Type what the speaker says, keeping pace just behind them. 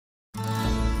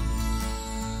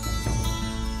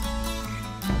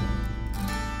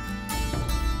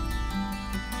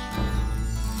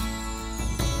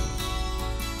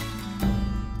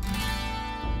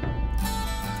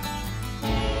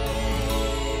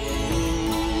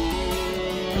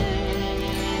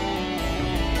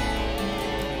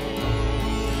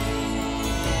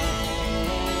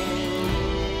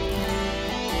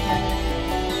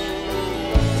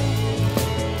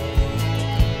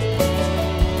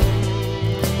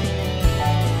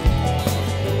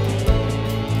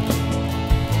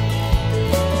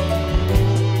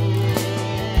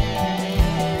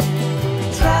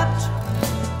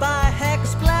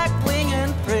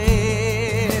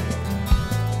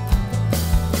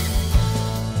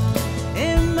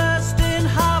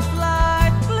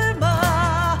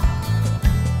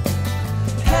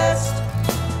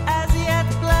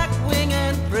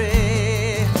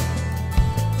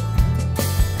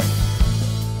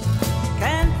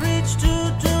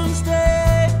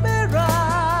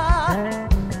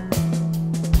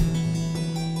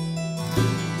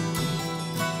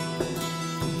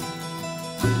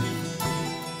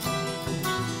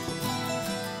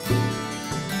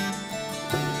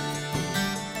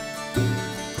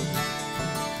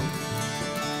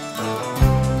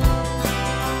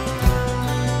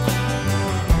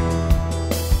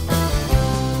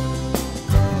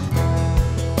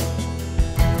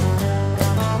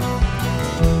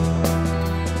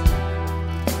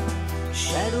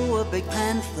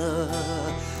panther,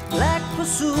 black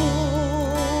pursuit,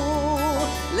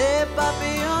 les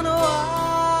papillons noirs.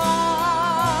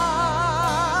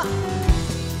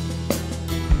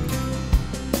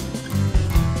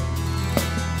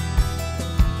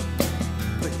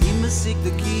 But he must seek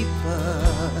the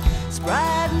keeper,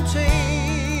 sprite and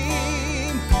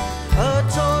tame, a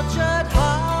tortured heart.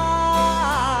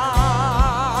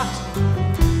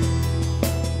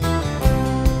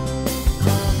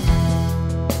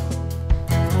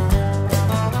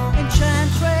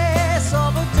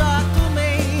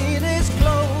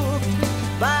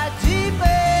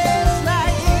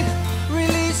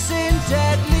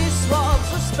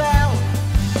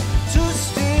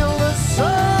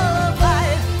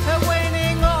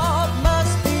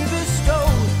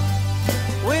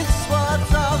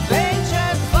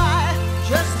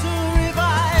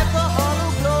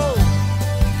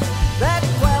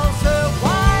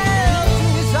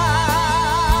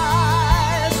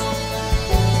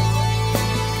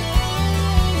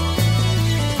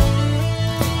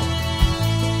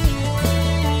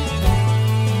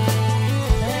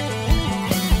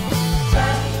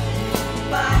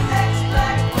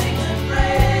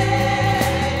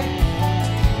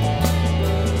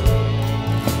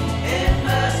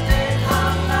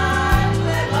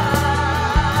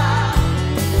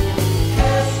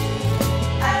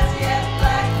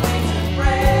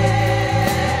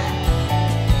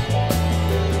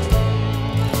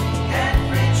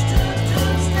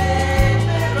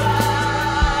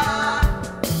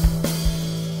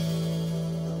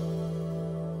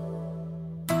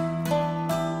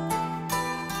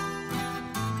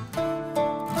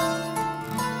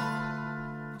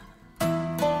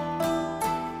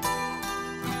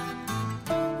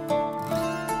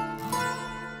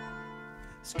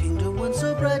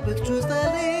 With truth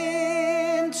fell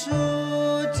into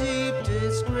deep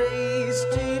disgrace,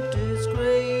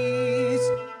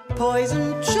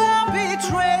 poison shall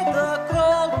betray the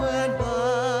cold when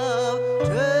love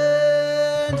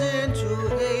turned into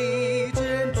hate,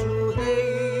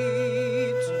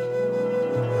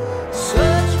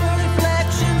 Search for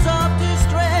reflections of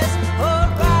distress,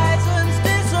 horizons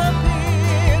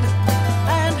disappeared,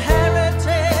 and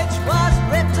heritage was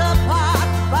ripped apart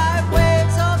by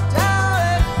waves of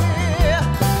doubt.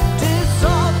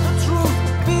 Dissolved the truth,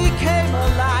 became a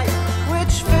lie,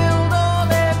 which filled all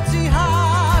empty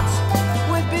hearts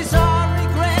with bizarre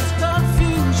regret,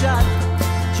 confusion.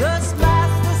 Just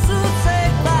last the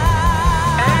soothsaying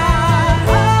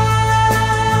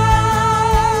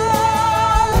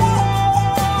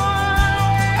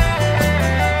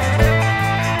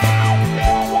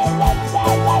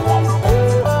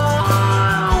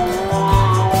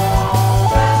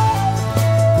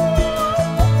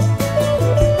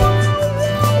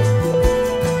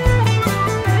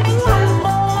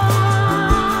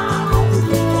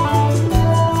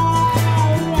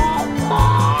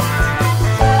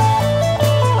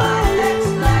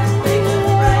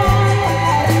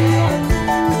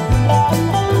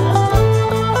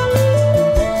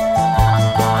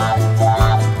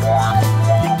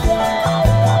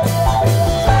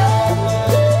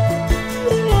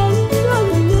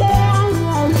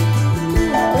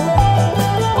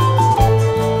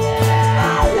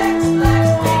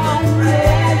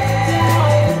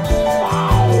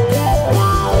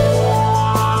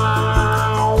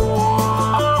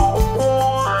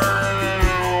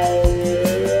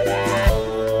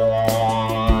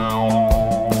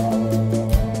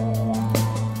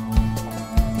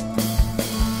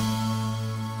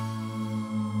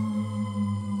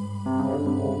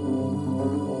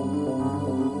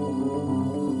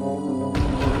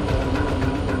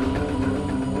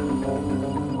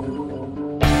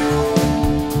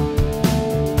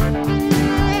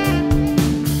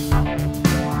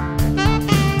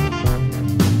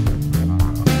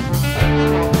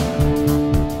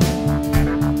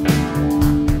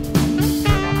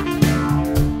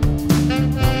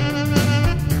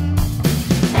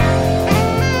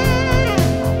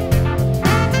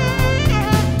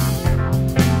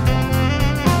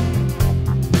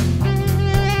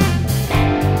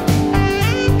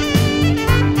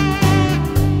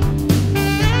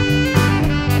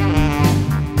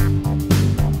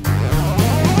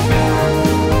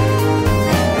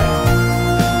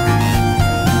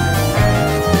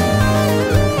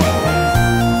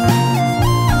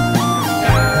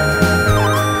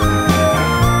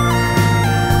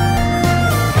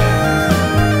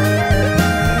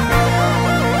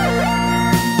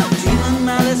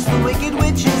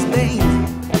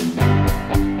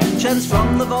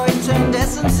from the void turned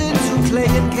essence into clay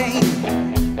and cane.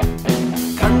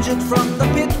 Conjured from the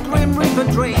pit, grim reaper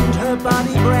drained her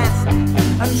body breath,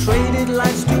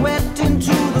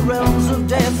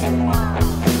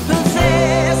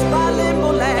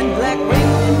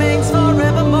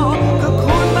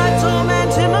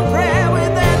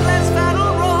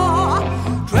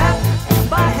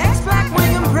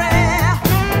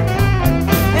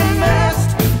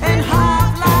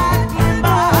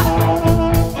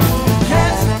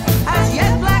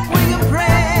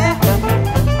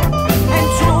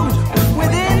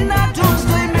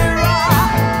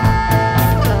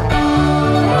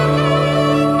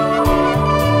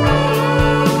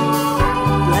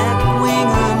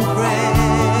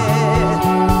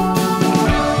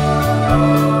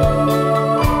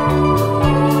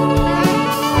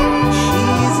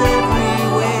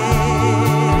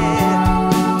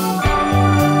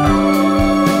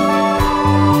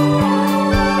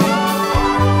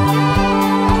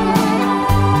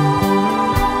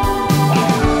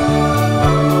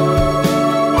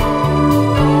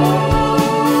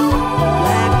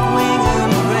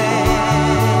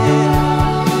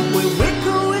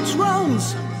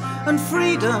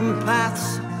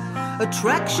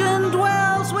 Attraction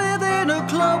dwells within a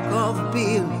cloak of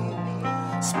being.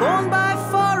 Spawned by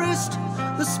forest,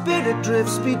 the spirit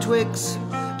drifts betwixt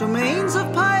domains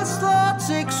of pious thoughts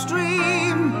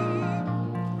extreme.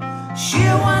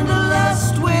 Sheer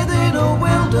wanderlust within a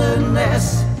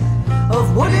wilderness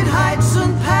of wooded heights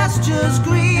and pastures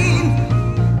green.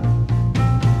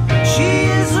 She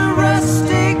is a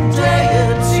rustic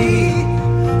deity.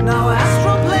 Now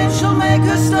astral plane shall make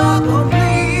her star complete.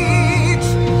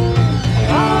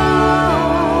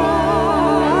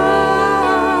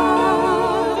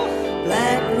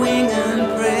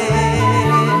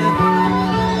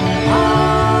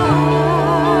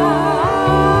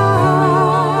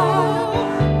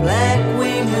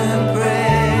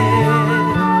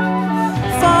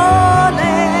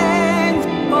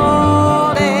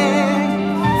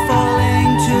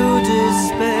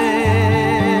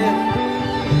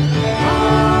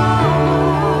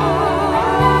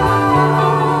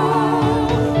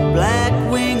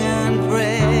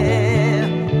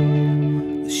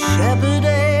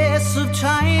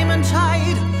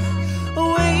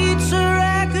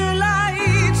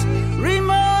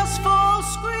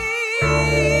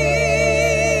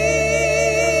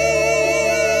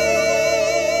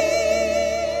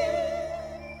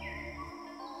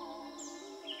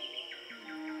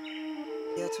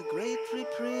 Yet a great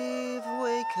reprieve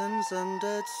wakens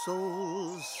undead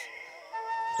souls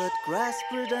that grasp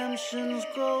redemption's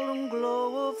golden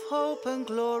glow of hope and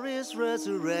glorious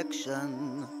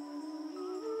resurrection.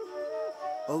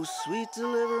 Oh, sweet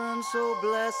deliverance, oh,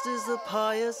 blessed is the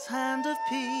pious hand of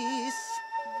peace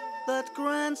that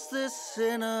grants this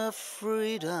sinner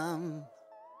freedom.